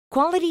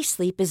Quality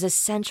sleep is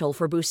essential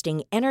for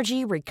boosting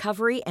energy,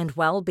 recovery, and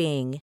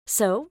well-being.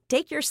 So,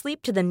 take your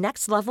sleep to the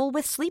next level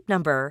with Sleep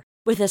Number.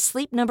 With a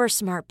Sleep Number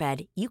smart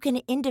bed, you can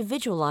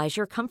individualize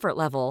your comfort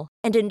level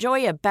and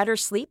enjoy a better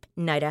sleep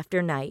night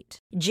after night.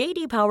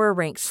 J.D. Power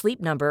ranks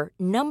Sleep Number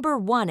number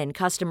one in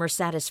customer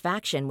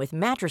satisfaction with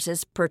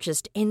mattresses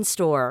purchased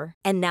in-store.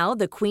 And now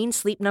the Queen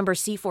Sleep Number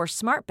C4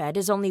 smart bed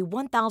is only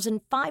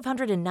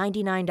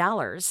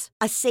 $1,599,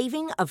 a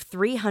saving of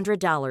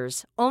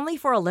 $300, only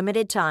for a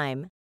limited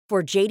time.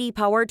 For JD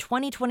Power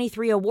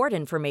 2023 award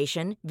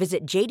information,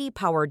 visit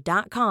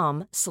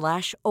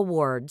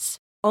jdpower.com/awards.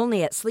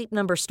 Only at Sleep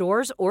Number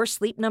stores or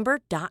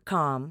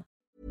sleepnumber.com.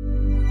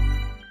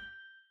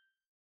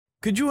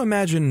 Could you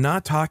imagine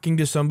not talking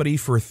to somebody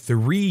for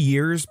 3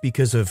 years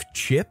because of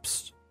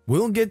chips?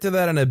 We'll get to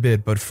that in a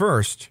bit, but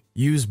first,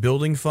 use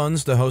building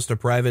funds to host a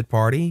private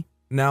party?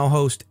 Now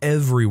host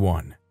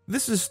everyone.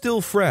 This is still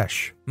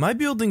fresh. My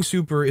building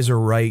super is a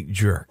right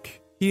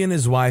jerk. He and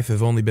his wife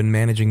have only been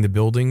managing the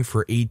building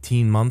for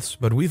 18 months,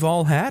 but we've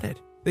all had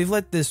it. They've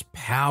let this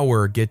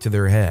power get to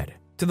their head,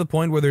 to the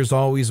point where there's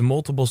always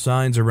multiple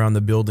signs around the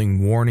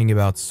building warning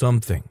about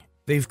something.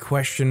 They've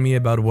questioned me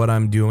about what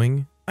I'm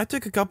doing. I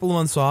took a couple of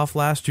months off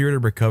last year to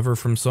recover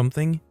from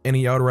something, and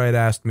he outright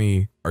asked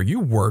me, "Are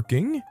you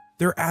working?"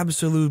 They're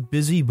absolute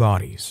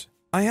busybodies.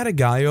 I had a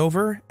guy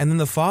over, and then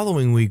the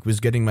following week was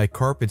getting my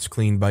carpets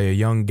cleaned by a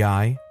young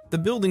guy. The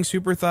building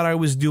super thought I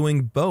was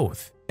doing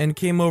both, and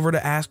came over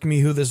to ask me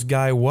who this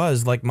guy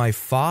was, like my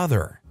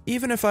father.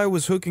 Even if I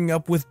was hooking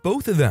up with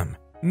both of them,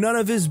 none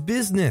of his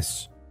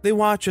business. They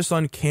watch us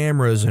on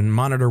cameras and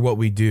monitor what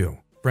we do.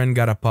 Friend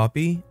got a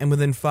puppy, and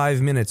within 5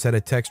 minutes had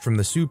a text from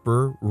the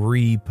super,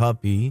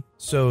 re-puppy,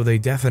 so they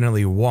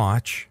definitely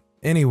watch.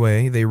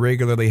 Anyway, they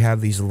regularly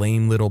have these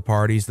lame little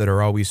parties that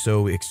are always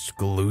so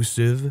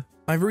exclusive.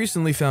 I've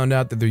recently found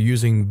out that they're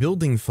using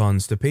building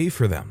funds to pay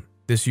for them.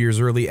 This year's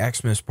early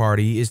Xmas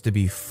party is to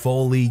be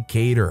fully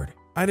catered.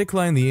 I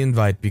declined the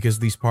invite because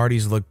these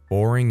parties look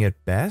boring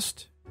at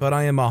best, but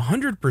I am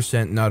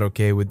 100% not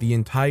okay with the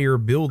entire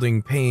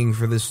building paying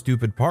for this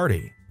stupid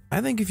party.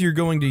 I think if you're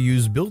going to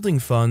use building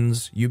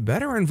funds, you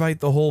better invite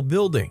the whole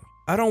building.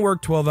 I don't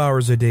work 12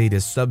 hours a day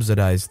to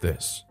subsidize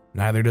this.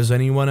 Neither does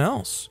anyone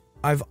else.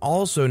 I've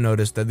also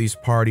noticed that these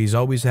parties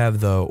always have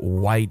the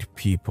white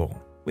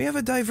people. We have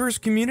a diverse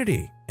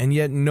community, and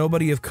yet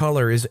nobody of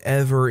color is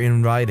ever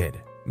invited.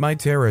 My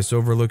terrace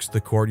overlooks the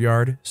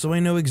courtyard, so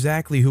I know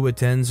exactly who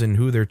attends and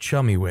who they're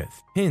chummy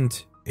with.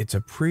 Hint, it's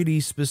a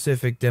pretty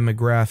specific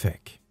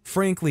demographic.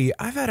 Frankly,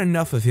 I've had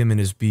enough of him and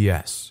his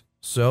BS.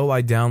 So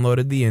I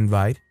downloaded the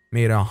invite,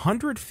 made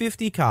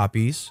 150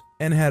 copies,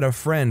 and had a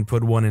friend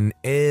put one in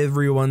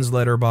everyone's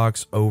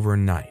letterbox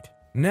overnight.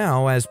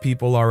 Now, as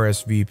people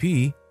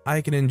RSVP, I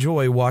can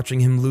enjoy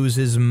watching him lose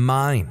his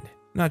mind.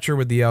 Not sure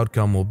what the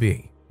outcome will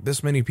be.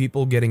 This many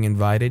people getting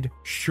invited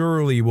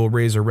surely will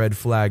raise a red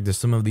flag to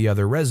some of the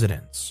other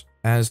residents.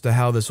 As to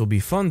how this will be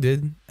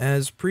funded,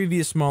 as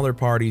previous smaller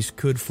parties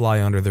could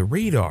fly under the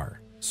radar.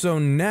 So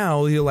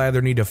now he'll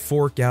either need to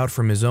fork out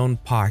from his own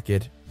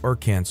pocket or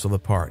cancel the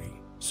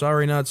party.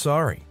 Sorry, not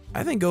sorry.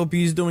 I think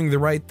OP's doing the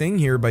right thing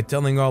here by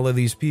telling all of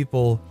these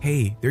people,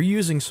 hey, they're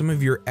using some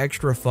of your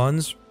extra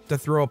funds to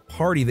throw a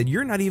party that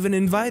you're not even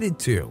invited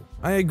to.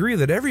 I agree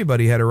that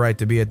everybody had a right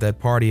to be at that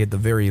party at the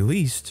very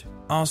least.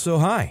 Also,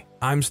 hi,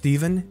 I'm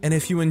Steven, and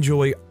if you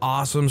enjoy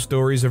awesome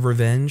stories of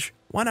revenge,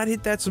 why not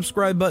hit that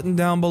subscribe button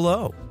down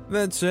below?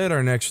 That said,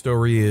 our next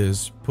story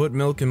is, put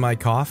milk in my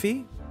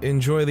coffee?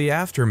 Enjoy the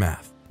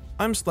aftermath.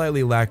 I'm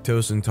slightly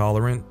lactose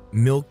intolerant.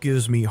 Milk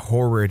gives me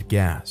horrid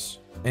gas.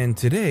 And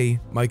today,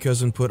 my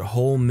cousin put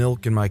whole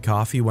milk in my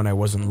coffee when I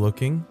wasn't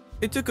looking.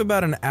 It took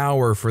about an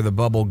hour for the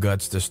bubble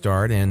guts to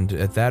start, and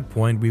at that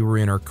point we were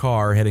in our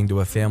car heading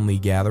to a family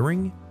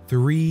gathering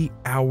 3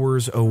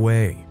 hours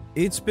away.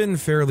 It's been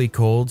fairly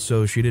cold,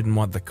 so she didn't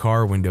want the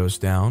car windows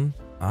down.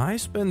 I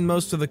spent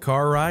most of the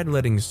car ride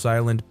letting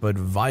silent but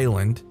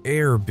violent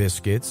air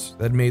biscuits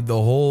that made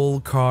the whole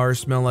car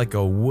smell like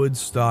a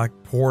Woodstock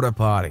porta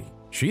potty.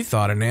 She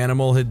thought an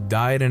animal had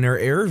died in her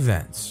air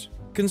vents.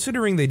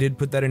 Considering they did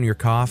put that in your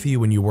coffee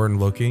when you weren't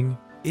looking,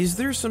 is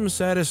there some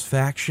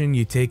satisfaction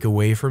you take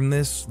away from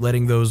this,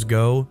 letting those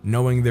go,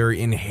 knowing they're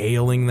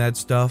inhaling that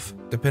stuff?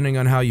 Depending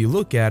on how you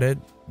look at it,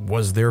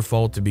 was their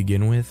fault to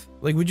begin with?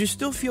 Like, would you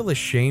still feel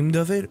ashamed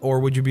of it, or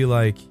would you be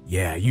like,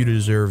 yeah, you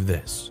deserve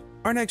this?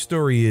 Our next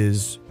story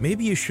is,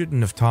 maybe you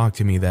shouldn't have talked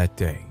to me that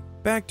day.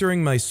 Back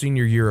during my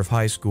senior year of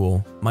high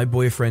school, my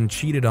boyfriend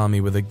cheated on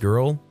me with a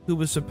girl who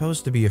was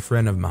supposed to be a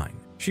friend of mine.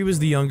 She was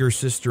the younger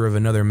sister of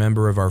another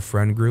member of our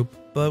friend group,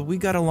 but we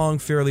got along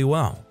fairly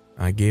well.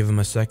 I gave him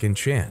a second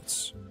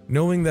chance.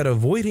 Knowing that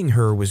avoiding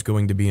her was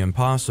going to be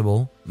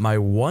impossible, my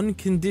one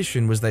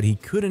condition was that he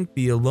couldn't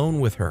be alone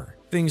with her.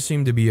 Things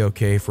seemed to be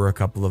okay for a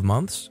couple of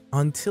months,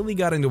 until he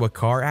got into a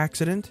car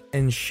accident,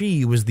 and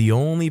she was the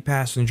only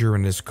passenger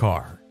in his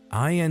car.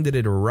 I ended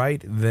it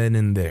right then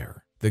and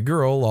there. The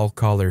girl, I'll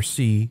call her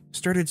C,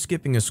 started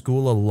skipping a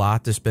school a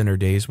lot to spend her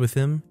days with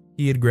him.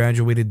 He had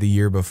graduated the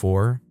year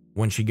before.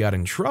 When she got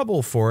in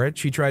trouble for it,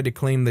 she tried to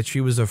claim that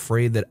she was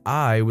afraid that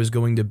I was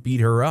going to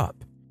beat her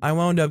up. I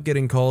wound up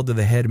getting called to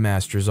the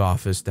headmaster's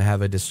office to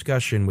have a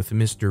discussion with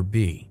Mr.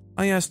 B.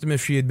 I asked him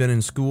if she had been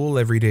in school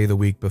every day the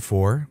week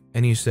before,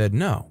 and he said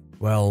no.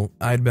 Well,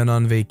 I'd been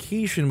on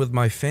vacation with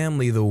my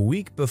family the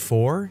week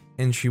before,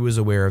 and she was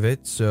aware of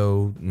it,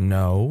 so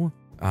no.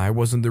 I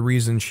wasn't the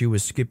reason she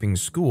was skipping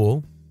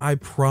school. I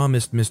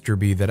promised Mr.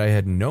 B that I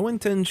had no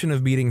intention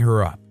of beating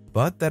her up,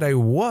 but that I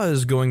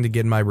was going to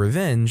get my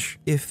revenge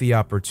if the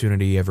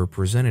opportunity ever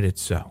presented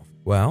itself.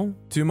 Well,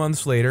 2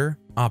 months later,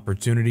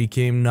 opportunity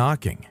came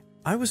knocking.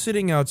 I was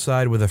sitting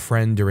outside with a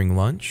friend during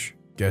lunch.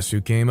 Guess who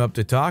came up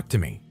to talk to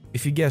me?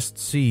 If you guessed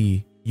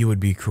C, you would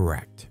be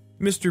correct.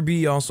 Mr.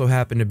 B also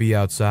happened to be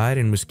outside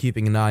and was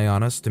keeping an eye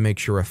on us to make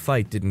sure a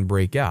fight didn't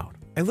break out.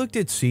 I looked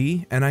at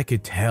C and I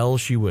could tell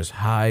she was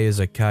high as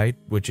a kite,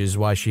 which is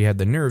why she had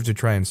the nerve to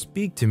try and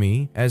speak to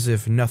me as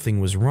if nothing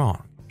was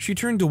wrong. She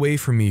turned away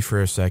from me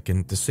for a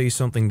second to say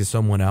something to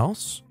someone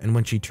else, and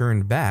when she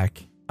turned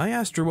back, I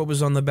asked her what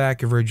was on the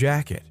back of her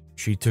jacket.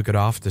 She took it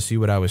off to see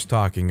what I was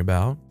talking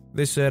about.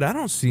 They said, "I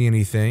don't see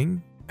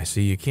anything." I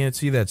say, "You can't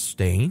see that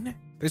stain?"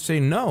 They say,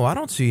 "No, I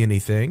don't see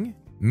anything."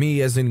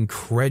 Me, as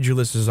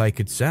incredulous as I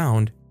could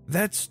sound,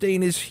 "That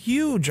stain is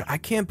huge. I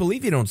can't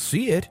believe you don't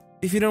see it.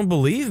 If you don't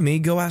believe me,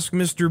 go ask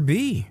Mr.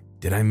 B."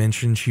 Did I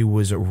mention she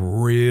was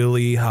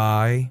really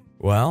high?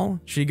 Well,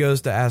 she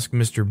goes to ask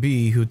Mr.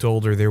 B, who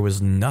told her there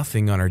was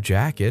nothing on her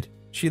jacket.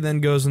 She then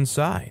goes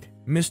inside.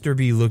 Mr.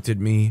 B looked at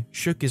me,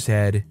 shook his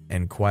head,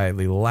 and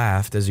quietly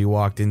laughed as he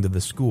walked into the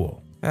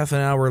school. Half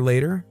an hour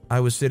later, I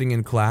was sitting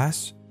in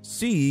class.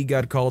 C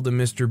got called to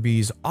Mr.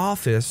 B's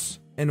office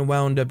and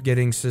wound up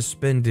getting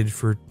suspended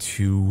for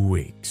 2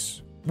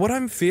 weeks. What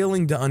I'm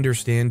failing to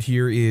understand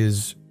here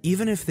is,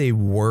 even if they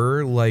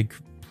were,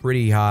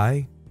 pretty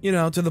high,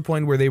 to the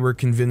point where they were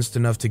convinced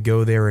enough to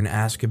go there and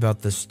ask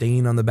about the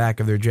stain on the back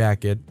of their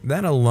jacket,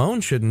 that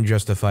alone shouldn't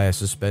justify a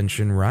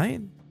suspension,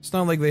 right? It's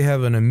not like they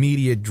have an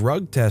immediate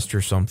drug test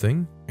or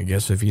something. I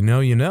guess if you know,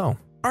 you know.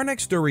 Our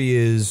next story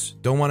is,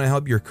 don't want to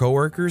help your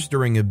coworkers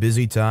during a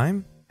busy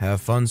time?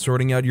 Have fun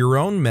sorting out your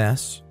own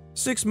mess.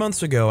 6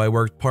 months ago, I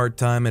worked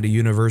part-time at a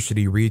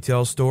university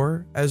retail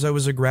store, as I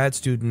was a grad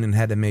student and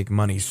had to make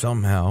money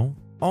somehow.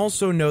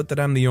 Also note that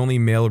I'm the only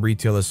male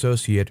retail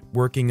associate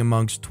working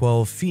amongst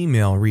 12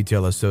 female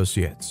retail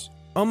associates.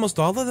 Almost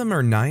all of them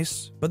are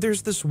nice, but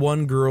there's this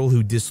one girl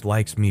who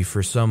dislikes me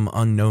for some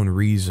unknown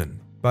reason.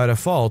 By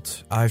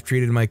default, I've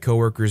treated my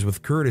coworkers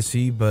with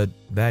courtesy, but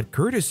that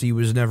courtesy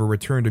was never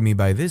returned to me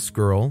by this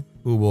girl,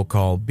 who we'll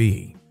call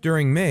B.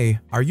 During May,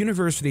 our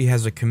university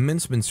has a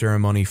commencement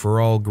ceremony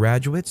for all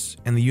graduates,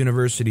 and the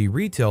university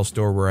retail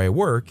store where I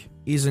work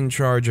is in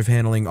charge of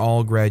handling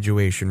all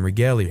graduation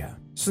regalia.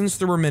 Since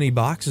there were many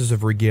boxes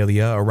of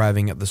regalia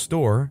arriving at the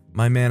store,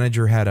 my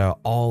manager had a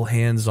all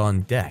hands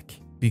on deck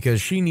because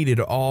she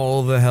needed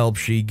all the help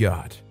she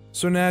got.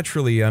 So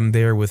naturally, I'm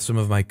there with some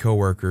of my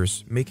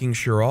coworkers, making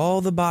sure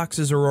all the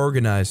boxes are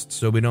organized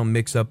so we don't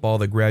mix up all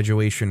the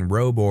graduation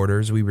robe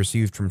orders we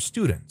received from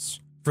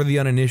students. For the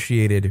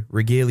uninitiated,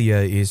 regalia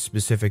is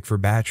specific for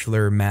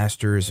bachelor,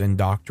 master's, and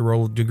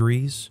doctoral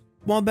degrees.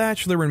 While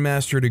bachelor and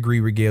master degree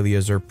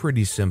regalias are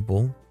pretty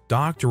simple,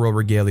 doctoral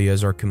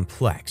regalias are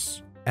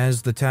complex,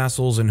 as the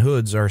tassels and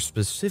hoods are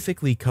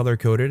specifically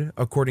color-coded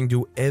according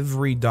to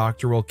every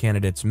doctoral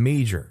candidate's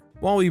major.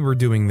 While we were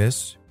doing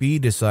this, B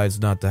decides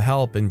not to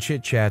help and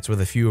chit-chats with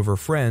a few of her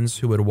friends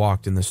who had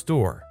walked in the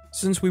store.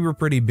 Since we were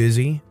pretty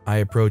busy, I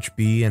approached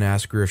B and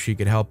asked her if she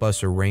could help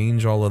us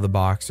arrange all of the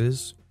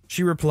boxes.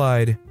 She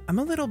replied, "I'm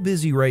a little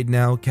busy right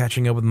now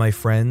catching up with my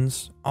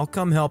friends. I'll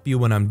come help you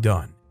when I'm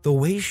done." The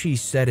way she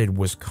said it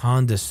was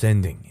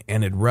condescending,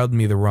 and it rubbed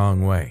me the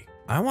wrong way.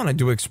 I wanted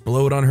to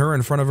explode on her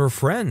in front of her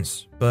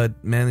friends,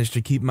 but managed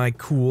to keep my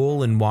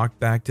cool and walked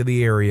back to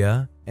the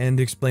area and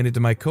explained it to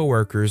my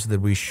coworkers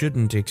that we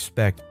shouldn't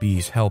expect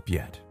B's help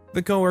yet.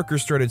 The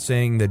coworkers started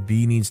saying that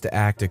B needs to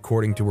act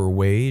according to her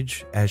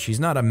wage, as she's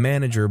not a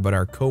manager but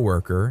our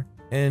coworker,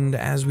 and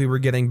as we were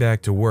getting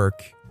back to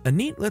work, a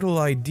neat little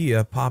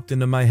idea popped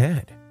into my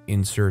head.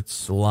 Insert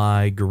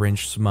sly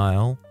Grinch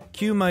smile.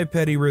 Cue my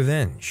petty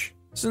revenge.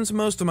 Since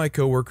most of my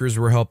coworkers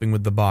were helping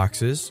with the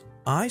boxes,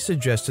 I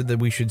suggested that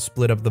we should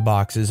split up the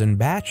boxes in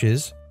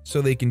batches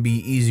so they can be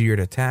easier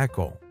to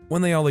tackle.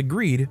 When they all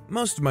agreed,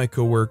 most of my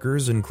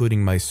coworkers,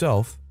 including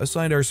myself,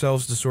 assigned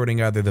ourselves to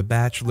sorting either the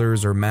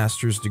bachelor's or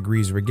master's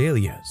degrees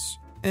regalias.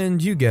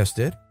 And you guessed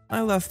it,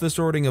 I left the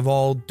sorting of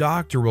all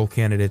doctoral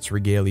candidates'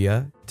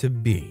 regalia to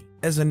B.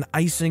 As an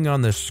icing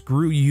on the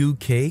screw you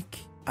cake,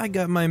 I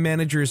got my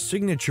manager's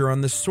signature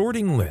on the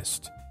sorting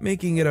list,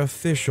 making it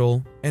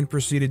official, and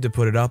proceeded to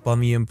put it up on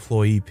the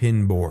employee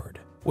pin board.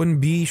 When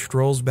B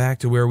strolls back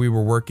to where we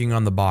were working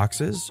on the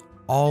boxes,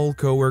 all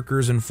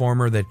coworkers inform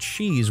her that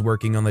she's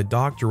working on the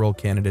doctoral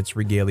candidates'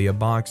 regalia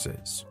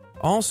boxes.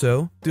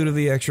 Also, due to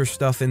the extra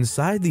stuff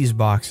inside these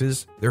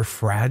boxes, they're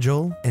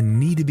fragile and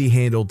need to be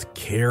handled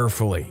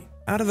carefully.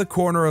 Out of the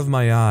corner of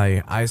my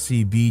eye, I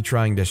see B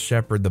trying to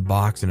shepherd the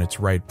box in its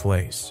right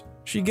place.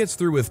 She gets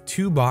through with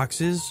 2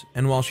 boxes,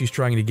 and while she's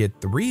trying to get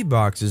 3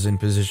 boxes in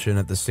position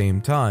at the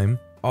same time,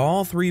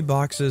 all 3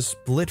 boxes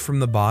split from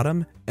the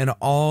bottom and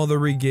all the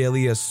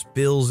regalia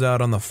spills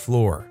out on the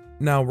floor.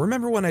 Now,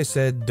 remember when I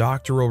said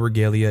doctoral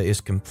regalia is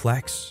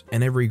complex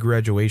and every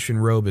graduation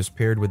robe is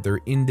paired with their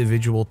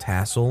individual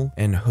tassel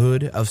and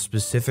hood of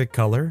specific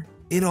color?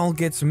 It all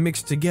gets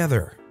mixed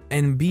together,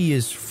 and B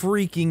is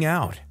freaking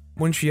out.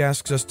 When she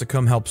asks us to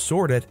come help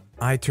sort it,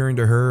 I turn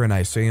to her and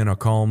I say in a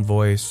calm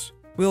voice,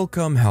 "We'll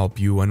come help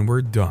you when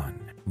we're done."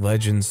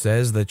 Legend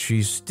says that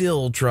she's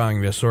still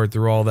trying to sort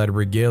through all that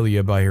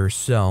regalia by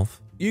herself.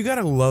 You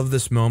gotta love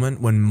this moment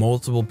when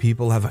multiple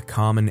people have a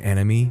common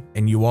enemy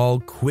and you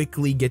all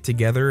quickly get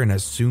together and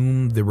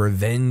assume the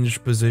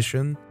revenge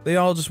position. They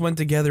all just went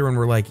together and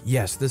were like,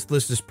 yes, this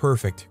list is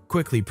perfect.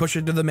 Quickly push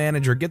it to the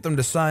manager, get them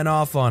to sign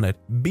off on it.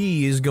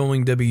 B is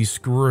going to be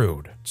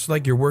screwed. It's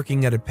like you're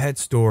working at a pet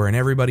store and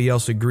everybody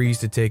else agrees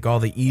to take all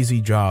the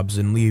easy jobs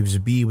and leaves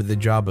B with the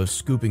job of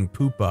scooping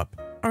poop up.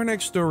 Our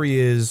next story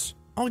is,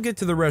 I'll get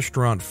to the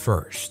restaurant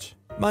first.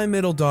 My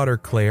middle daughter,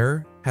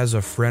 Claire, has a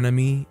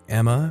frenemy,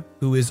 Emma,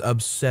 who is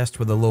obsessed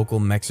with a local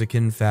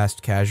Mexican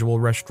fast casual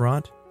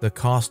restaurant, the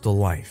Costa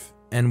Life,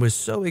 and was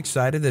so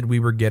excited that we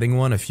were getting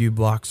one a few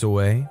blocks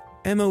away.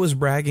 Emma was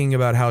bragging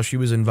about how she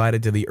was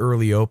invited to the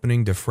early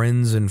opening to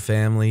friends and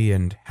family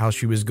and how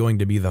she was going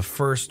to be the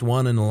first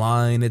one in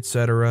line,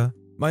 etc.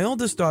 My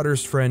oldest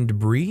daughter's friend,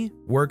 Bree,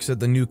 works at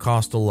the new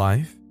Costa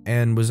Life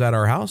and was at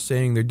our house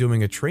saying they're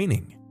doing a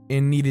training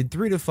and needed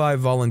 3 to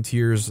 5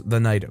 volunteers the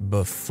night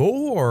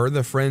before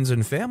the friends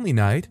and family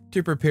night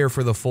to prepare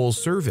for the full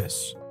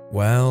service.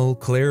 Well,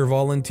 Claire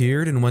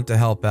volunteered and went to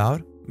help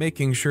out,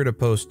 making sure to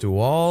post to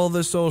all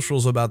the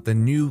socials about the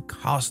new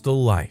Costa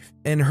Life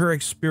and her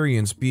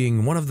experience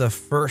being one of the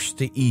first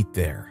to eat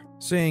there,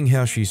 saying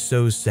how she's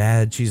so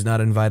sad she's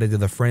not invited to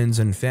the friends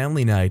and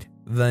family night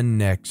the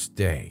next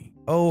day.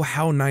 Oh,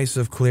 how nice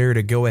of Claire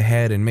to go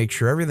ahead and make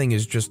sure everything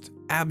is just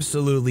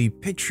absolutely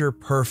picture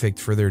perfect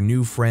for their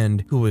new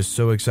friend who was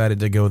so excited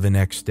to go the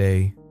next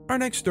day. Our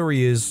next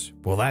story is,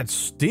 well, that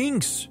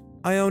stinks.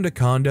 I owned a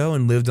condo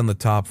and lived on the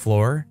top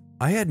floor.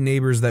 I had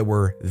neighbors that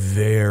were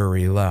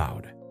very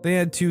loud. They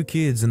had 2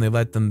 kids and they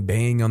let them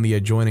bang on the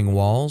adjoining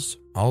walls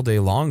all day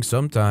long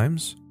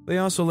sometimes. They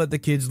also let the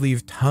kids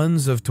leave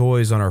tons of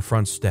toys on our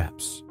front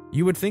steps.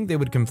 You would think they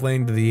would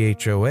complain to the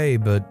HOA,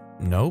 but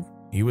nope,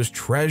 he was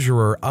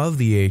treasurer of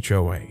the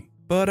HOA.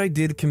 But I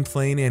did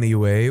complain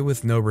anyway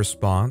with no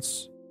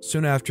response.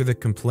 Soon after the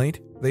complaint,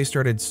 they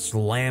started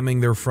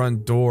slamming their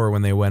front door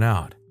when they went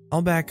out.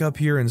 I'll back up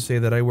here and say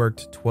that I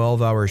worked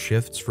 12-hour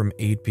shifts from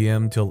 8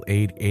 p.m. till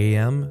 8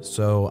 a.m.,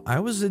 so I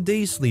was a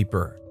day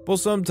sleeper. Well,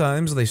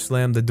 sometimes they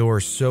slammed the door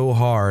so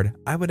hard,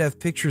 I would have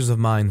pictures of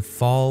mine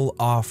fall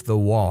off the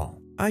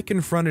wall. I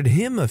confronted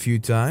him a few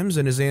times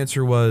and his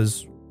answer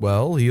was,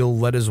 well, he'll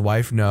let his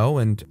wife know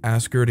and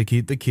ask her to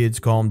keep the kids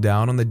calmed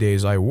down on the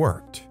days I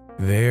worked.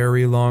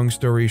 Very long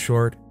story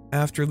short,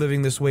 after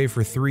living this way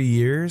for 3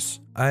 years,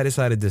 I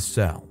decided to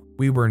sell.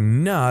 We were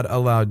not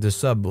allowed to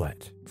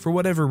sublet. For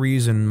whatever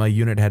reason, my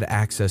unit had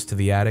access to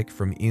the attic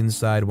from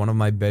inside one of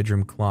my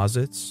bedroom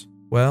closets.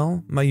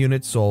 Well, my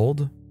unit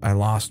sold. I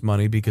lost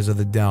money because of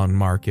the down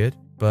market,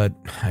 but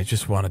I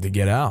just wanted to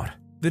get out.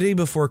 The day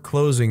before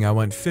closing, I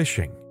went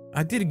fishing.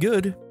 I did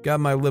good, got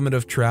my limit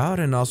of trout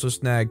and also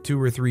snagged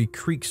 2 or 3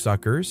 creek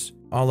suckers,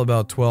 all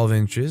about 12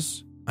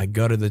 inches. I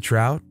gutted the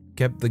trout,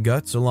 kept the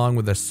guts along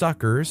with the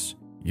suckers.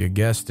 You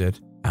guessed it,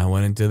 I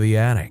went into the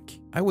attic.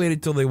 I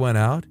waited till they went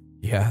out.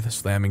 Yeah, the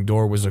slamming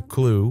door was a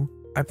clue.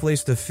 I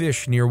placed a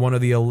fish near one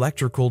of the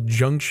electrical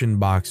junction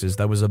boxes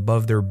that was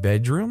above their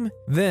bedroom.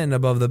 Then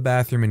above the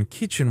bathroom and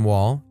kitchen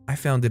wall, I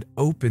found it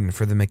open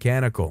for the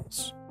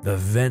mechanicals, the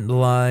vent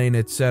line,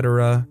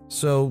 etc.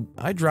 So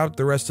I dropped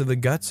the rest of the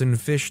guts and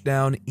fish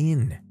down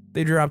in.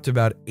 They dropped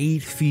about 8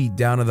 feet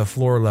down to the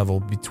floor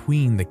level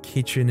between the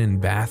kitchen and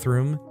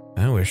bathroom.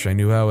 I wish I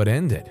knew how it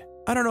ended.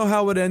 I don't know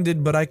how it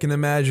ended, but I can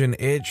imagine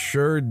it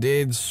sure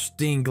did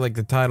stink like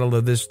the title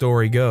of this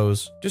story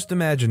goes. Just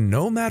imagine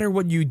no matter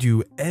what you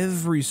do,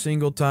 every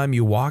single time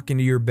you walk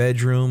into your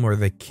bedroom or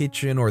the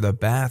kitchen or the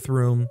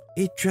bathroom,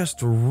 it just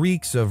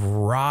reeks of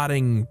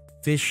rotting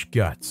fish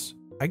guts.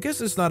 I guess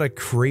it's not a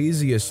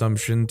crazy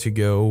assumption to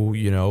go,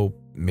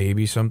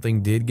 maybe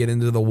something did get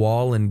into the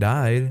wall and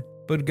died.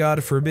 But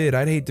God forbid,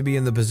 I'd hate to be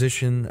in the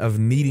position of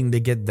needing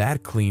to get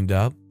that cleaned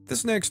up.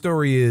 This next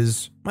story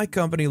is, my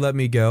company let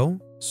me go,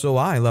 so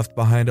I left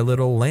behind a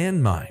little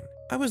landmine.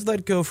 I was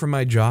let go from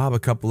my job a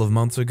couple of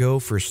months ago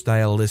for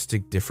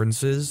stylistic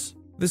differences.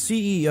 The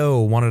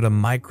CEO wanted a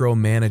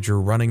micromanager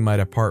running my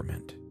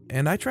department,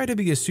 and I try to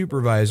be a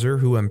supervisor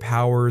who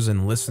empowers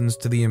and listens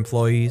to the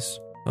employees.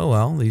 Oh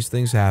well, these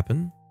things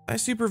happen. I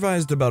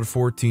supervised about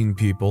 14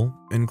 people,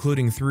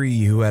 including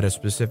 3 who had a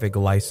specific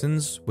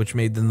license, which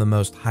made them the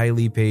most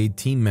highly paid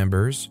team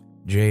members,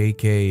 J,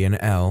 K, and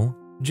L.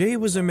 J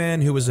was a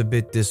man who was a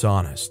bit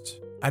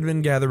dishonest. I'd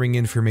been gathering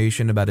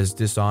information about his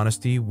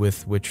dishonesty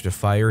with which to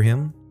fire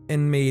him,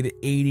 and made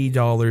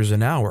 $80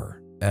 an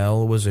hour.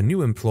 L was a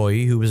new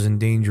employee who was in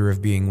danger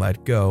of being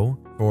let go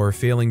for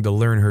failing to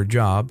learn her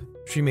job.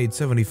 She made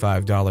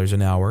 $75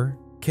 an hour.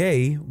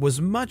 Kay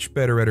was much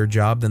better at her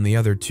job than the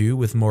other two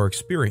with more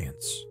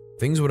experience.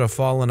 Things would have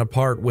fallen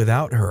apart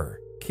without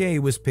her. Kay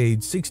was paid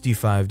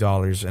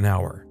 $65 an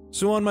hour.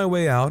 So on my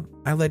way out,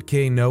 I let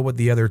Kay know what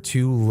the other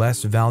two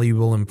less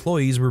valuable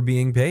employees were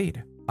being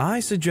paid. I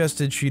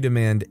suggested she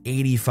demand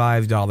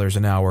 $85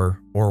 an hour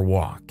or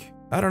walk.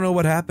 I don't know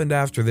what happened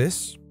after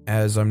this,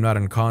 as I'm not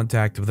in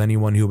contact with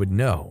anyone who would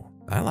know.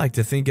 I like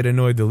to think it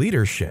annoyed the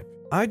leadership.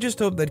 I just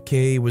hope that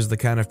Kay was the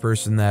kind of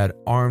person that,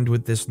 armed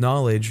with this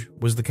knowledge,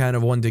 was the kind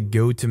of one to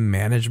go to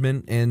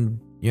management and,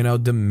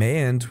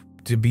 demand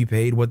to be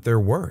paid what they're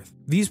worth.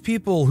 These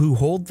people who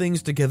hold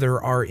things together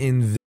are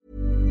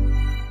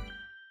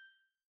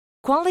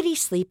Quality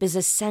sleep is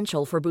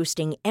essential for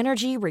boosting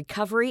energy,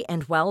 recovery,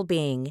 and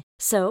well-being.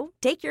 So,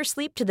 take your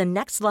sleep to the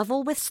next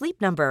level with Sleep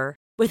Number.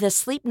 With a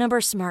Sleep Number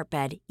smart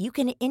bed, you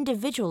can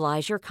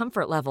individualize your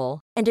comfort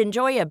level and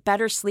enjoy a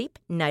better sleep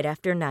night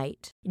after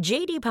night.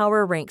 J.D.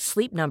 Power ranks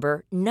Sleep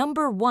Number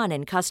number 1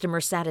 in customer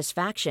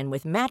satisfaction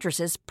with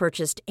mattresses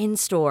purchased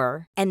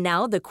in-store. And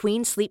now the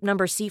Queen Sleep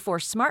Number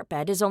C4 smart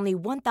bed is only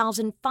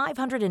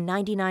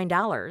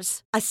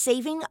 $1,599, a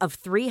saving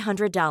of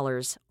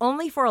 $300,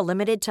 only for a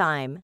limited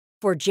time.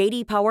 For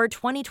J.D. Power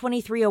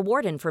 2023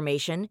 award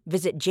information,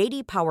 visit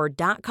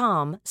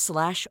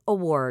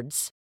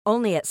jdpower.com/awards.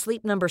 Only at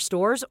Sleep Number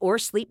stores or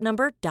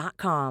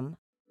sleepnumber.com.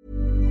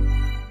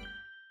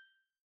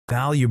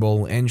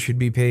 valuable and should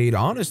be paid,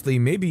 honestly,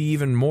 maybe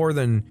even more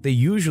than they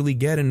usually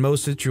get in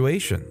most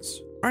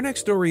situations. Our next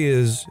story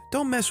is,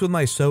 don't mess with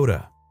my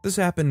soda. This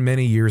happened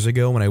many years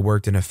ago when I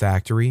worked in a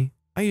factory.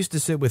 I used to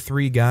sit with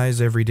 3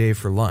 guys every day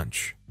for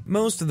lunch.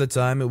 Most of the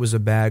time it was a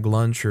bag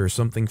lunch or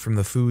something from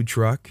the food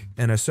truck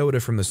and a soda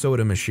from the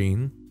soda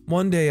machine.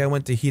 One day I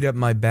went to heat up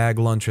my bag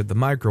lunch at the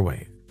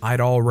microwave. I'd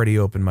already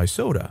opened my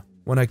soda.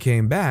 When I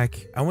came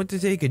back, I went to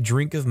take a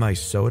drink of my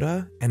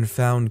soda and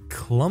found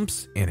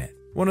clumps in it.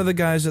 One of the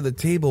guys at the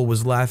table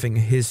was laughing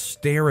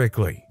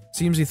hysterically.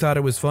 Seems he thought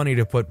it was funny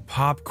to put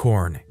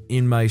popcorn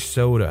in my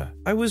soda.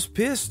 I was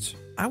pissed.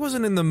 I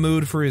wasn't in the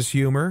mood for his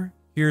humor.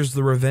 Here's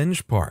the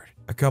revenge part.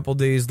 A couple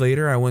days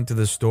later, I went to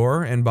the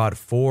store and bought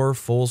 4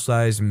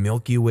 full-size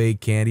Milky Way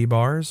candy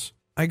bars.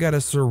 I got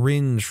a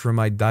syringe from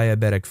my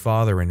diabetic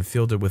father and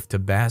filled it with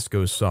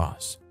Tabasco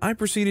sauce. I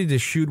proceeded to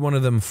shoot one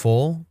of them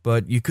full,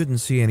 but you couldn't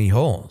see any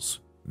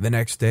holes. The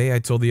next day, I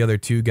told the other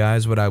 2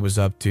 guys what I was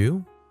up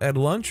to. At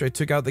lunch, I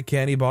took out the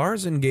candy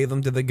bars and gave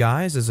them to the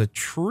guys as a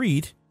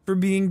treat for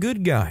being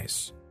good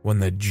guys. When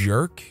the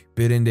jerk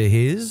bit into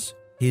his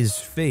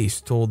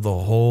face told the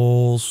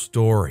whole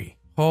story.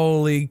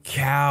 Holy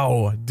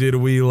cow, did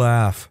we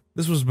laugh.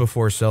 This was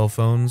before cell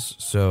phones,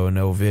 so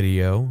no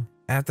video.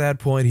 At that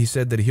point, he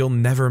said that he'll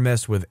never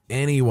mess with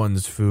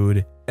anyone's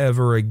food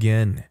ever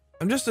again.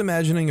 I'm just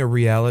imagining a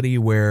reality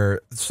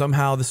where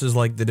somehow this is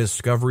like the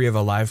discovery of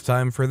a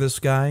lifetime for this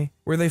guy,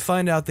 where they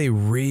find out they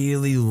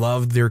really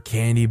loved their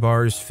candy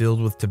bars filled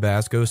with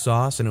Tabasco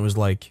sauce, and it was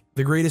like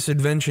the greatest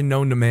invention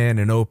known to man,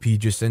 and OP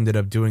just ended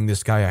up doing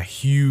this guy a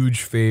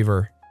huge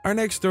favor. Our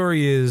next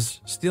story is,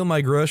 steal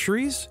my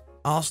groceries?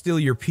 I'll steal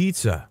your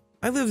pizza.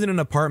 I lived in an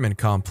apartment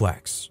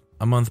complex.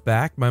 A month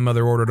back, my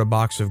mother ordered a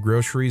box of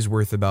groceries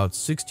worth about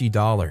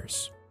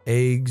 $60.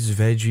 Eggs,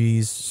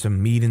 veggies,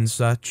 some meat and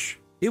such.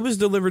 It was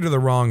delivered to the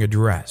wrong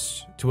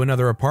address, to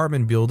another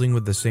apartment building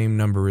with the same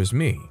number as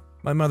me.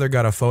 My mother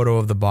got a photo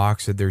of the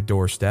box at their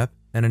doorstep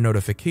and a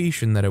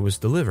notification that it was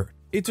delivered.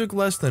 It took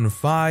less than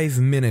 5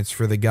 minutes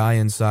for the guy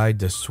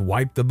inside to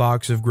swipe the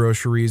box of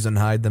groceries and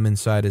hide them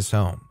inside his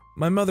home.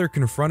 My mother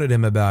confronted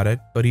him about it,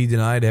 but he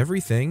denied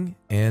everything,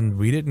 and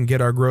we didn't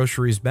get our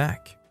groceries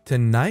back.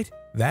 Tonight,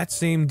 that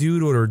same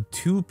dude ordered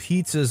 2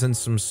 pizzas and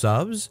some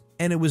subs,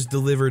 and it was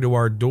delivered to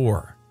our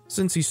door.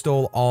 Since he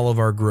stole all of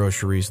our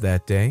groceries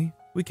that day,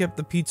 we kept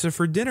the pizza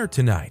for dinner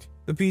tonight.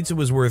 The pizza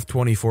was worth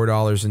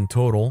 $24 in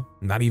total,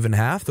 not even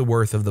half the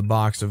worth of the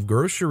box of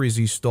groceries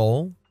he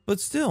stole, but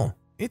still,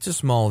 it's a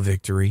small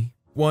victory.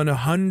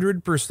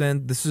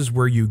 100% this is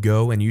where you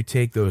go and you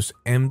take those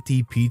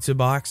empty pizza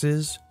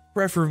boxes,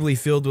 preferably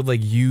filled with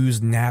like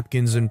used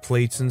napkins and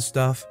plates and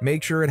stuff.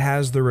 Make sure it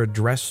has their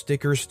address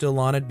sticker still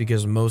on it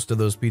because most of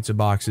those pizza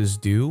boxes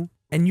do.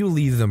 And you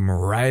leave them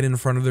right in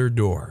front of their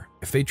door.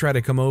 If they try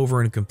to come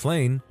over and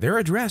complain, their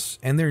address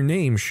and their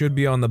name should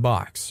be on the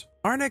box.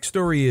 Our next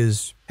story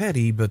is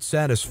petty but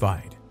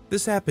satisfied.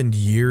 This happened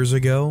years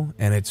ago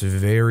and it's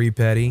very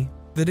petty.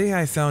 The day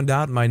I found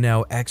out my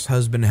now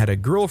ex-husband had a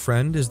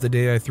girlfriend is the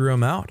day I threw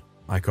him out.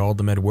 I called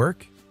him at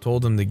work,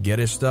 told him to get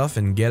his stuff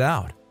and get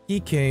out. He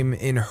came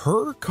in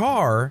her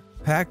car,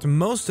 packed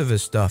most of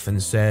his stuff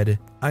and said,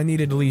 I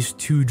need at least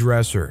 2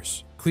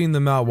 dressers. Clean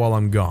them out while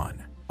I'm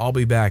gone. I'll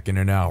be back in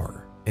an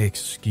hour.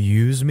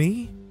 Excuse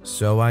me?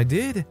 So I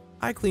did.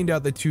 I cleaned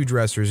out the 2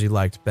 dressers he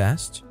liked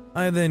best.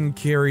 I then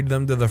carried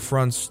them to the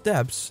front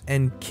steps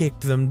and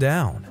kicked them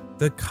down.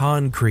 The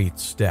concrete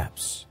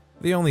steps.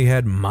 They only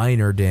had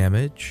minor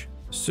damage,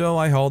 so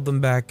I hauled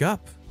them back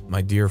up.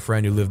 My dear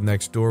friend who lived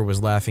next door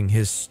was laughing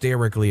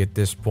hysterically at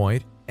this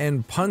point,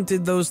 and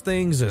punted those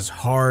things as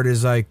hard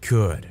as I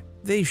could.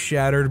 They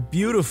shattered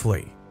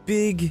beautifully.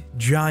 Big,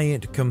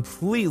 giant,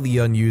 completely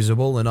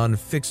unusable and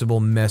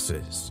unfixable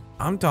messes.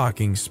 I'm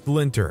talking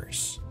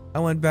splinters. I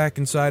went back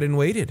inside and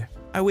waited.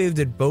 I waved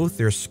at both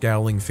their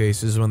scowling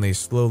faces when they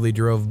slowly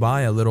drove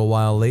by a little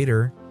while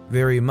later.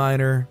 Very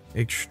minor,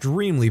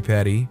 extremely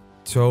petty,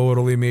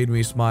 totally made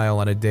me smile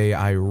on a day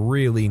I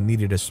really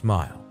needed a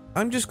smile.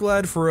 I'm just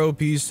glad for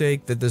OP's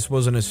sake that this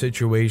wasn't a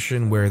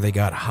situation where they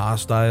got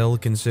hostile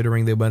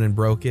considering they went and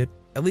broke it.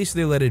 At least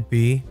they let it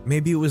be.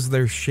 Maybe it was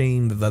their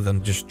shame that let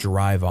them just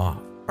drive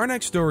off. Our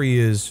next story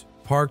is,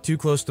 park too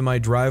close to my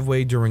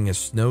driveway during a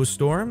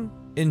snowstorm?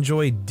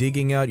 Enjoy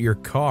digging out your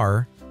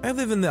car? I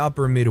live in the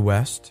upper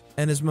Midwest,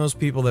 and as most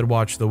people that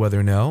watch the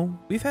weather know,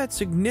 we've had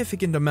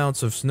significant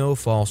amounts of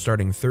snowfall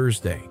starting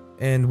Thursday,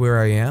 and where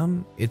I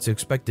am, it's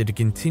expected to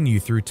continue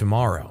through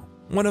tomorrow.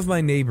 One of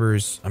my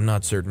neighbors, I'm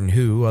not certain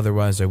who,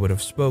 otherwise I would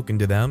have spoken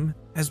to them,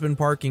 has been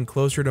parking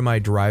closer to my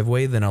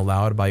driveway than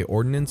allowed by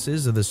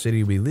ordinances of the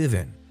city we live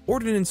in.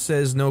 Ordinance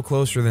says no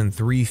closer than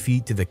 3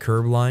 feet to the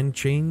curb line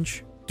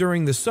change.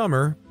 During the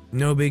summer,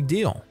 no big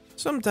deal.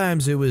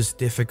 Sometimes it was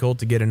difficult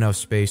to get enough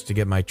space to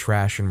get my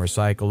trash and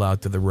recycle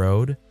out to the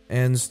road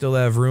and still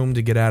have room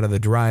to get out of the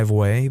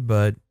driveway,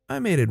 but I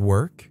made it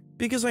work.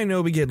 Because I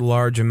know we get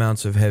large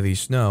amounts of heavy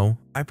snow,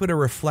 I put a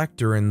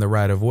reflector in the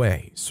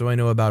right-of-way so I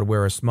know about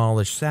where a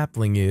smallish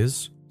sapling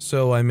is,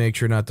 so I make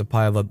sure not to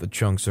pile up the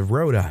chunks of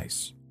road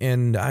ice.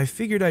 And I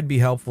figured I'd be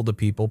helpful to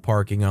people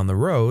parking on the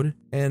road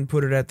and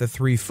put it at the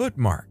 3-foot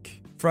mark.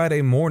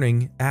 Friday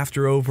morning,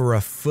 after over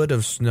a foot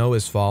of snow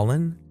has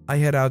fallen, I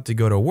head out to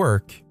go to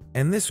work,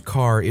 and this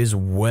car is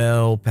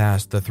well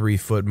past the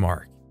 3-foot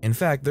mark. In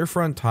fact, their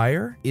front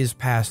tire is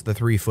past the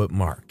 3-foot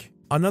mark.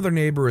 Another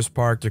neighbor is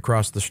parked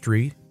across the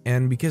street,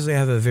 and because I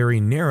have a very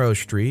narrow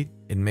street,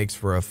 it makes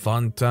for a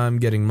fun time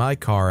getting my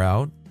car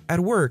out. At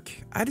work,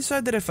 I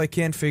decide that if I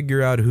can't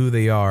figure out who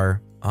they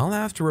are, I'll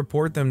have to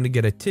report them to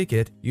get a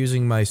ticket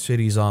using my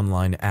city's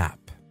online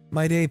app.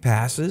 My day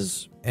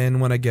passes,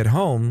 and when I get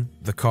home,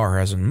 the car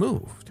hasn't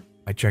moved.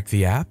 I check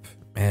the app,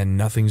 and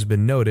nothing's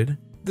been noted.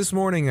 This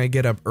morning I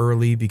get up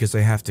early because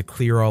I have to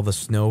clear all the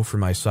snow from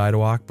my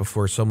sidewalk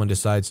before someone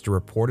decides to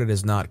report it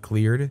as not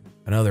cleared,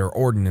 another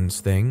ordinance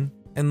thing,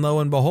 and lo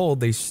and behold,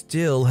 they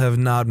still have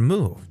not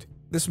moved.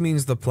 This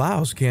means the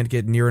plows can't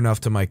get near enough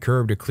to my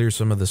curb to clear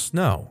some of the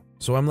snow,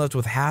 so I'm left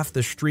with half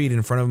the street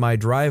in front of my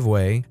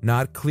driveway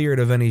not cleared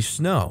of any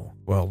snow.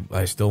 Well,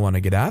 I still want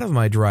to get out of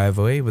my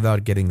driveway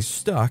without getting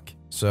stuck,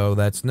 so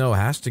that snow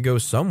has to go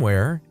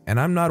somewhere, and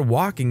I'm not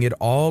walking it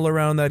all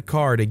around that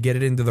car to get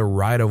it into the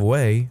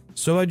right-of-way,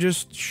 so I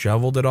just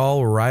shoveled it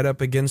all right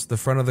up against the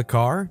front of the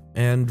car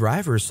and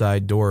driver's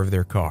side door of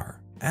their car.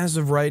 As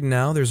of right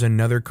now, there's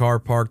another car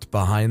parked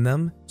behind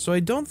them, so I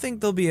don't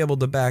think they'll be able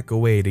to back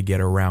away to get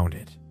around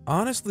it.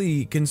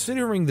 Honestly,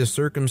 considering the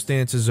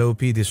circumstances OP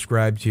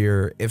described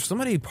here, if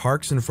somebody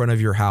parks in front of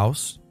your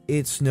house,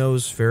 it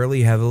snows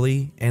fairly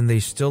heavily, and they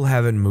still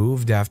haven't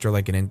moved after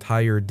like an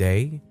entire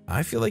day,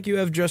 I feel like you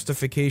have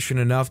justification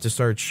enough to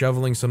start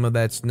shoveling some of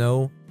that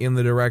snow in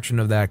the direction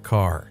of that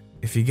car.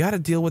 If you gotta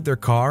deal with their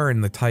car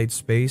in the tight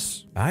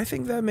space, I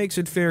think that makes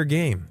it fair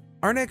game.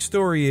 Our next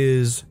story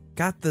is,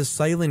 got the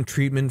silent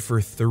treatment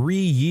for 3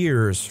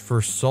 years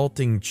for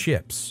salting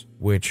chips,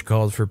 which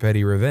called for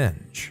petty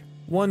revenge.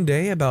 One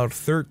day, about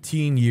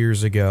 13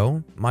 years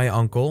ago, my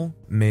uncle,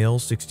 male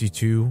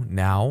 62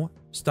 now,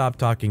 stopped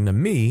talking to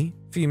me,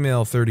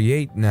 female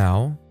 38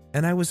 now,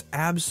 and I was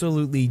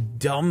absolutely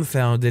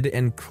dumbfounded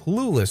and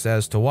clueless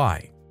as to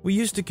why. We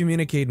used to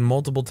communicate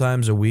multiple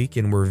times a week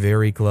and were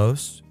very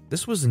close.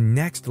 This was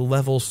next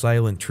level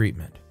silent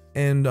treatment,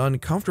 and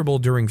uncomfortable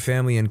during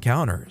family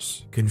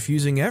encounters,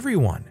 confusing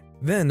everyone.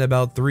 Then,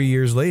 about 3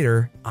 years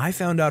later, I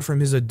found out from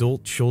his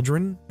adult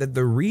children that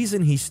the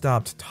reason he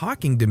stopped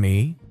talking to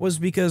me was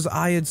because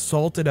I had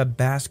salted a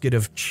basket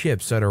of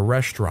chips at a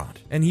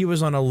restaurant, and he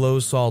was on a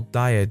low-salt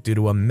diet due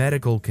to a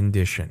medical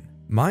condition.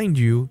 Mind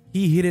you,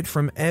 he hid it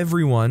from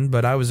everyone,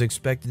 but I was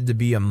expected to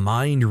be a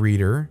mind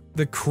reader.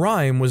 The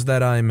crime was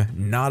that I'm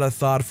not a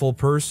thoughtful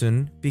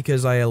person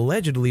because I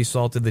allegedly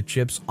salted the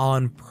chips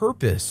on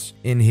purpose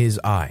in his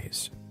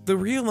eyes. The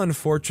real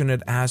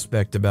unfortunate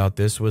aspect about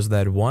this was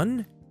that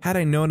 1, had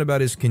I known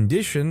about his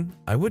condition,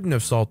 I wouldn't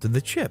have salted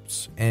the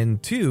chips,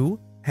 and 2,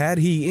 had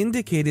he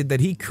indicated that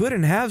he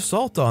couldn't have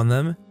salt on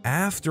them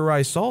after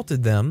I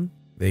salted them,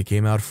 they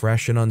came out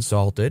fresh and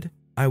unsalted,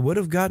 I would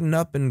have gotten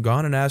up and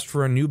gone and asked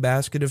for a new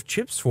basket of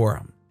chips for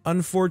him.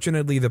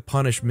 Unfortunately, the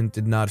punishment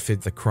did not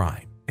fit the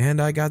crime, and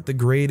I got the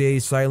grade A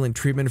silent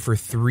treatment for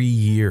 3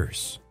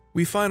 years.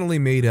 We finally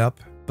made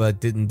up,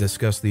 but didn't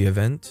discuss the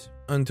event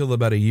until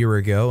about a year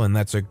ago, and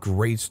that's a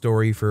great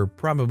story for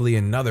probably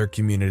another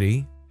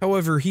community.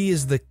 However, he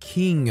is the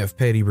king of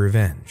petty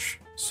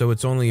revenge, so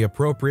it's only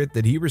appropriate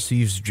that he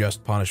receives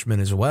just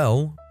punishment as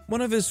well.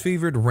 One of his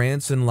favorite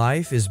rants in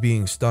life is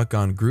being stuck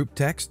on group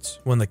texts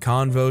when the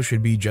convo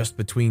should be just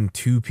between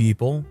 2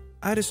 people.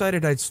 I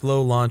decided I'd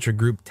slow launch a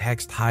group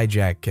text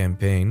hijack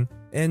campaign.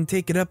 and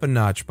take it up a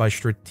notch by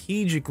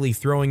strategically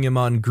throwing him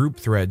on group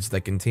threads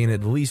that contain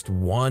at least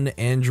one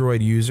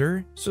Android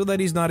user so that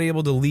he's not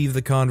able to leave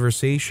the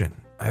conversation.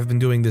 I've been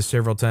doing this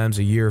several times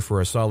a year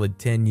for a solid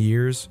 10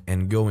 years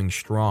and going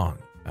strong.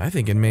 I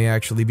think it may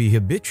actually be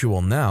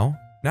habitual now.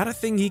 Not a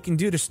thing he can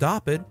do to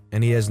stop it,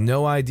 and he has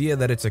no idea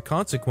that it's a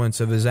consequence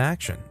of his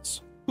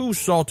actions. Who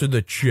salted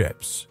the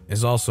chips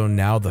is also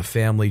now the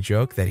family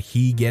joke that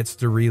he gets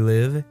to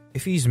relive.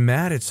 If he's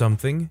mad at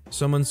something,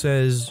 someone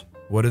says,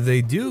 "What did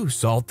they do,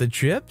 salt the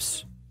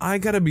chips?" I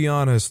gotta be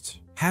honest,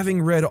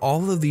 having read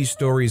all of these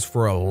stories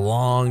for a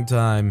long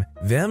time,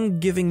 them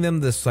giving them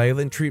the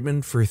silent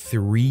treatment for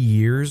 3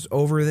 years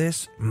over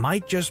this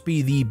might just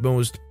be the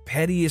most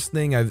pettiest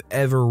thing I've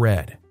ever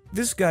read.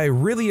 This guy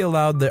really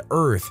allowed the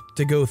Earth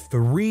to go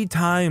 3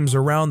 times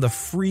around the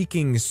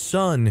freaking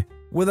sun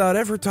without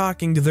ever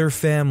talking to their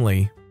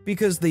family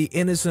because they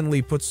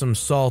innocently put some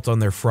salt on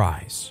their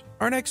fries.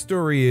 Our next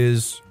story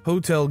is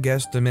hotel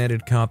guest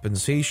demanded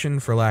compensation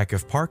for lack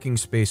of parking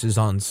spaces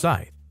on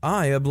site.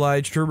 I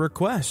obliged her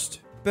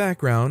request.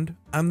 Background: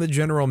 I'm the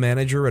general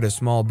manager at a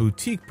small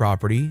boutique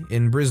property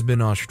in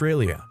Brisbane,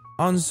 Australia.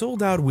 On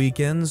sold-out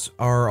weekends,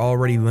 our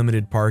already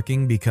limited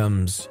parking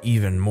becomes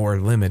even more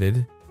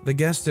limited. The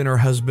guest and her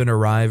husband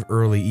arrive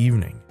early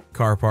evening.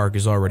 Car park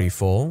is already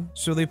full,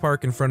 so they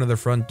park in front of the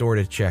front door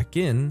to check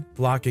in,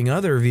 blocking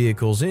other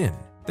vehicles in.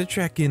 The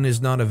check-in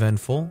is not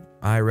eventful.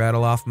 I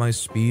rattle off my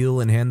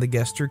spiel and hand the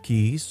guest her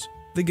keys.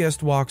 The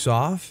guest walks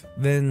off,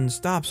 then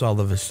stops all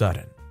of a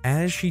sudden.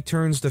 As she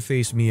turns to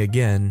face me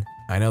again,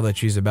 I know that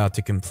she's about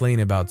to complain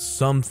about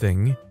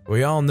something.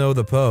 We all know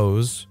the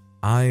pose.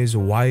 Eyes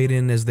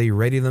widen as they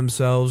ready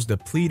themselves to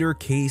pleat her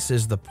case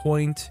as the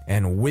point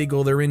and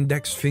wiggle their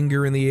index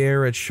finger in the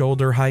air at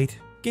shoulder height.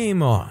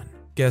 Game on.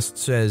 Guest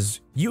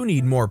says, "You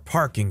need more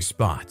parking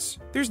spots.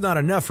 There's not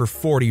enough for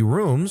 40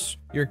 rooms.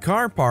 Your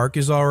car park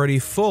is already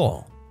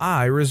full.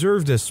 I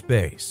reserved a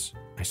space."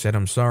 I said,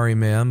 "I'm sorry,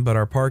 ma'am, but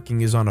our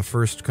parking is on a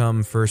first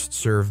come, first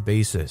served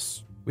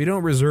basis. We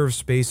don't reserve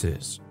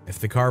spaces. If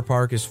the car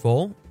park is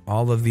full,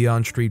 all of the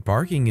on-street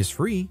parking is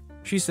free."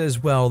 She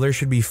says, "Well, there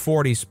should be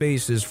 40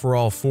 spaces for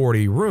all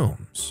 40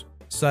 rooms."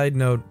 Side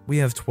note, we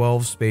have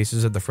 12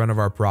 spaces at the front of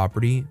our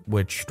property,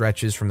 which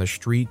stretches from the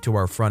street to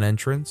our front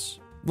entrance.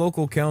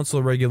 Local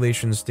council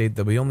regulations state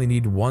that we only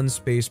need 1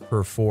 space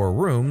per 4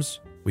 rooms.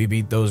 We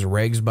beat those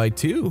regs by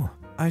 2.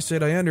 I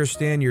said, "I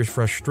understand your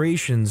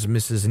frustrations,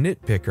 Mrs.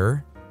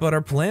 Nitpicker, but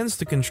our plans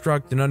to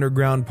construct an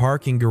underground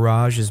parking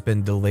garage has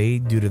been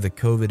delayed due to the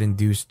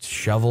COVID-induced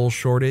shovel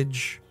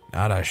shortage.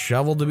 Not a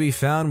shovel to be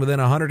found within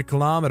 100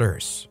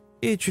 kilometers.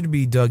 It should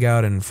be dug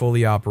out and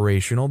fully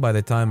operational by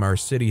the time our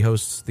city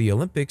hosts the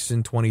Olympics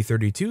in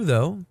 2032,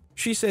 though."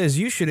 She says,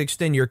 "You should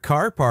extend your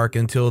car park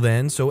until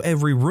then so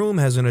every room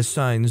has an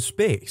assigned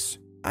space.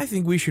 I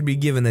think we should be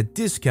given a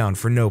discount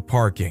for no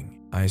parking."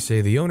 I say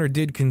the owner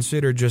did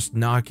consider just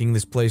knocking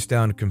this place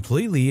down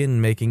completely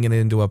and making it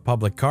into a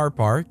public car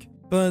park,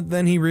 but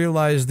then he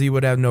realized he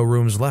would have no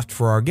rooms left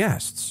for our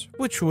guests,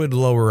 which would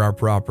lower our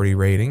property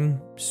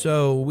rating,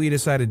 so we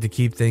decided to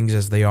keep things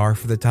as they are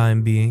for the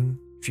time being.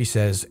 She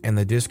says, "And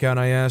the discount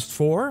I asked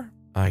for?"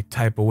 I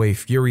type away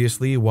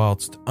furiously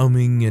whilst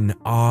umming and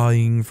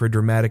ahhing for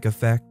dramatic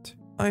effect.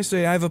 I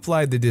say, "I've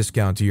applied the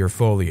discount to your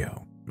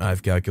folio.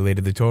 I've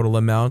calculated the total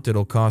amount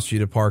it'll cost you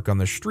to park on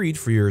the street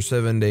for your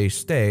 7-day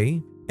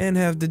stay and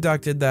have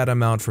deducted that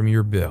amount from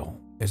your bill.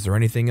 Is there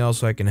anything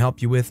else I can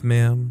help you with,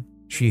 ma'am?"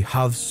 She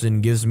huffs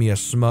and gives me a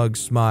smug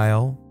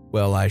smile.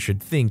 Well, I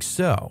should think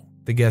so.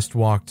 The guest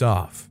walked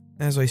off.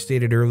 As I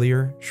stated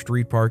earlier,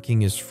 street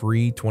parking is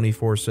free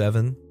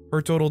 24/7.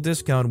 Her total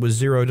discount was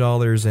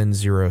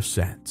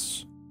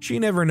 $0.00. She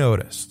never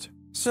noticed.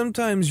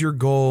 Sometimes your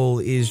goal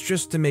is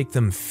just to make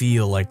them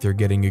feel like they're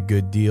getting a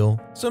good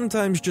deal.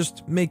 Sometimes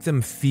just make them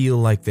feel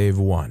like they've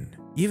won,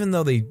 even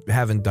though they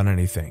haven't done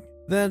anything.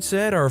 That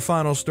said, our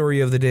final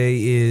story of the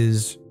day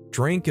is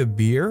drank a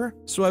beer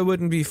so I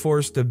wouldn't be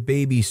forced to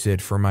babysit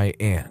for my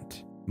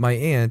aunt. My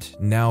aunt,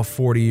 now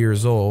 40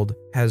 years old,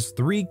 has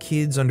 3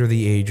 kids under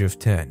the age of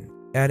 10.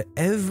 At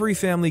every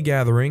family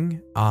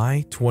gathering,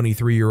 I,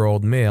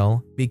 23-year-old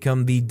male,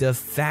 become the de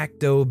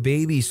facto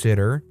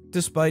babysitter,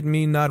 despite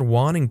me not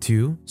wanting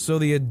to, so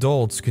the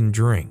adults can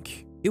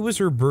drink. It was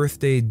her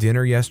birthday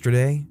dinner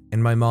yesterday,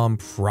 and my mom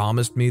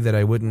promised me that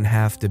I wouldn't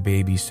have to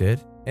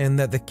babysit, and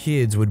that the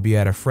kids would be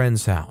at a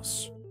friend's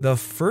house. The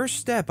first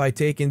step I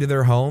take into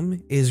their home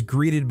is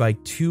greeted by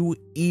 2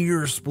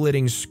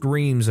 ear-splitting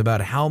screams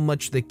about how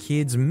much the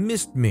kids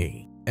missed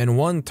me, and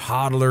one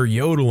toddler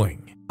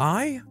yodeling.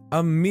 I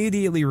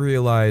immediately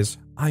realize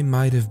I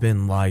might have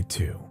been lied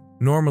to.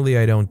 Normally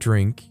I don't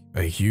drink,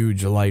 a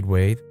huge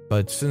lightweight,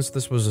 but since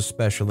this was a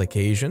special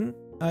occasion,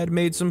 I'd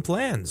made some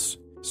plans.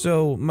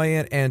 So my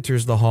aunt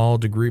enters the hall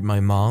to greet my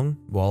mom,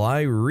 while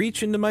I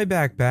reach into my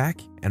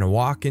backpack and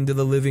walk into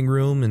the living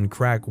room and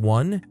crack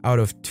 1 out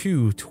of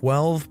 2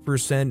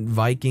 12%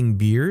 Viking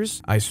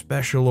beers I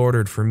special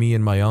ordered for me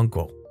and my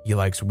uncle. He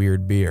likes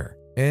weird beer.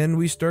 And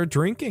we start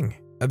drinking.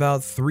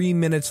 About 3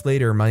 minutes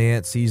later, my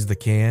aunt sees the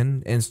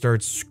can and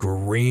starts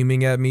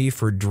screaming at me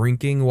for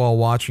drinking while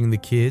watching the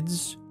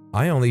kids.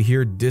 I only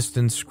hear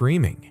distant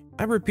screaming.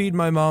 I repeat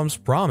my mom's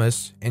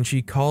promise, and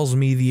she calls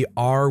me the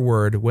R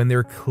word when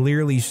they're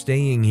clearly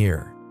staying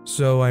here.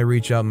 So I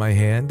reach out my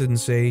hand and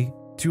say,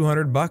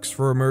 $200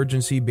 for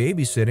emergency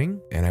babysitting,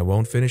 and I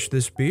won't finish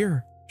this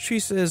beer. She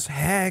says,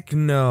 heck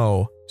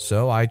no.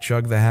 So I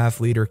chug the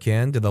half-liter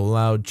can to the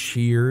loud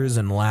cheers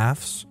and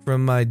laughs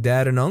from my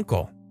dad and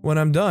uncle. When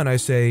I'm done, I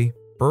say,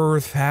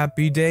 birth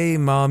happy day,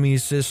 mommy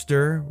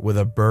sister, with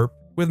a burp,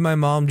 with my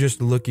mom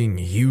just looking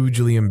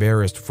hugely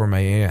embarrassed for my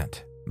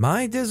aunt.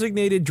 My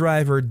designated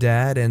driver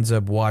dad ends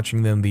up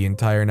watching them the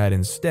entire night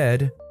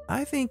instead.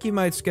 I think he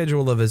might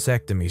schedule a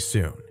vasectomy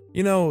soon.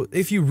 You know,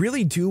 if you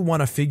really do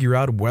want to figure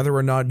out whether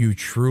or not you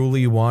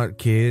truly want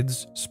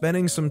kids,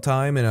 spending some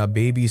time in a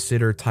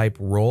babysitter type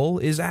role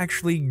is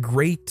actually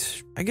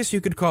great. I guess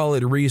you could call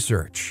it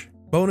research.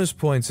 Bonus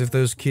points if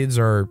those kids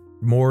are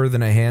more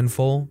than a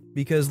handful,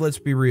 because let's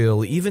be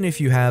real, even if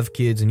you have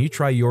kids and you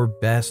try your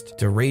best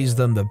to raise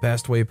them the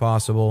best way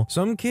possible,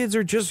 some kids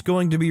are just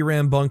going to be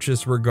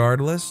rambunctious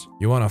regardless.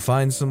 You want to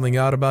find something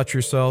out about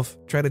yourself?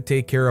 Try to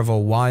take care of a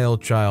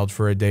wild child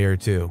for a day or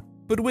two.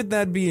 But with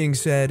that being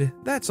said,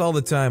 that's all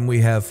the time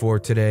we have for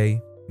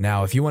today.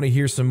 Now, if you want to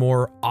hear some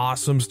more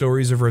awesome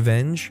stories of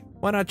revenge,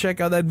 why not check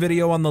out that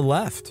video on the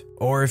left?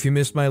 Or if you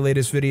missed my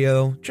latest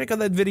video, check out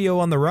that video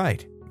on the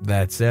right.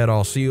 That said,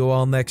 I'll see you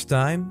all next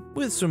time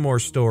with some more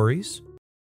stories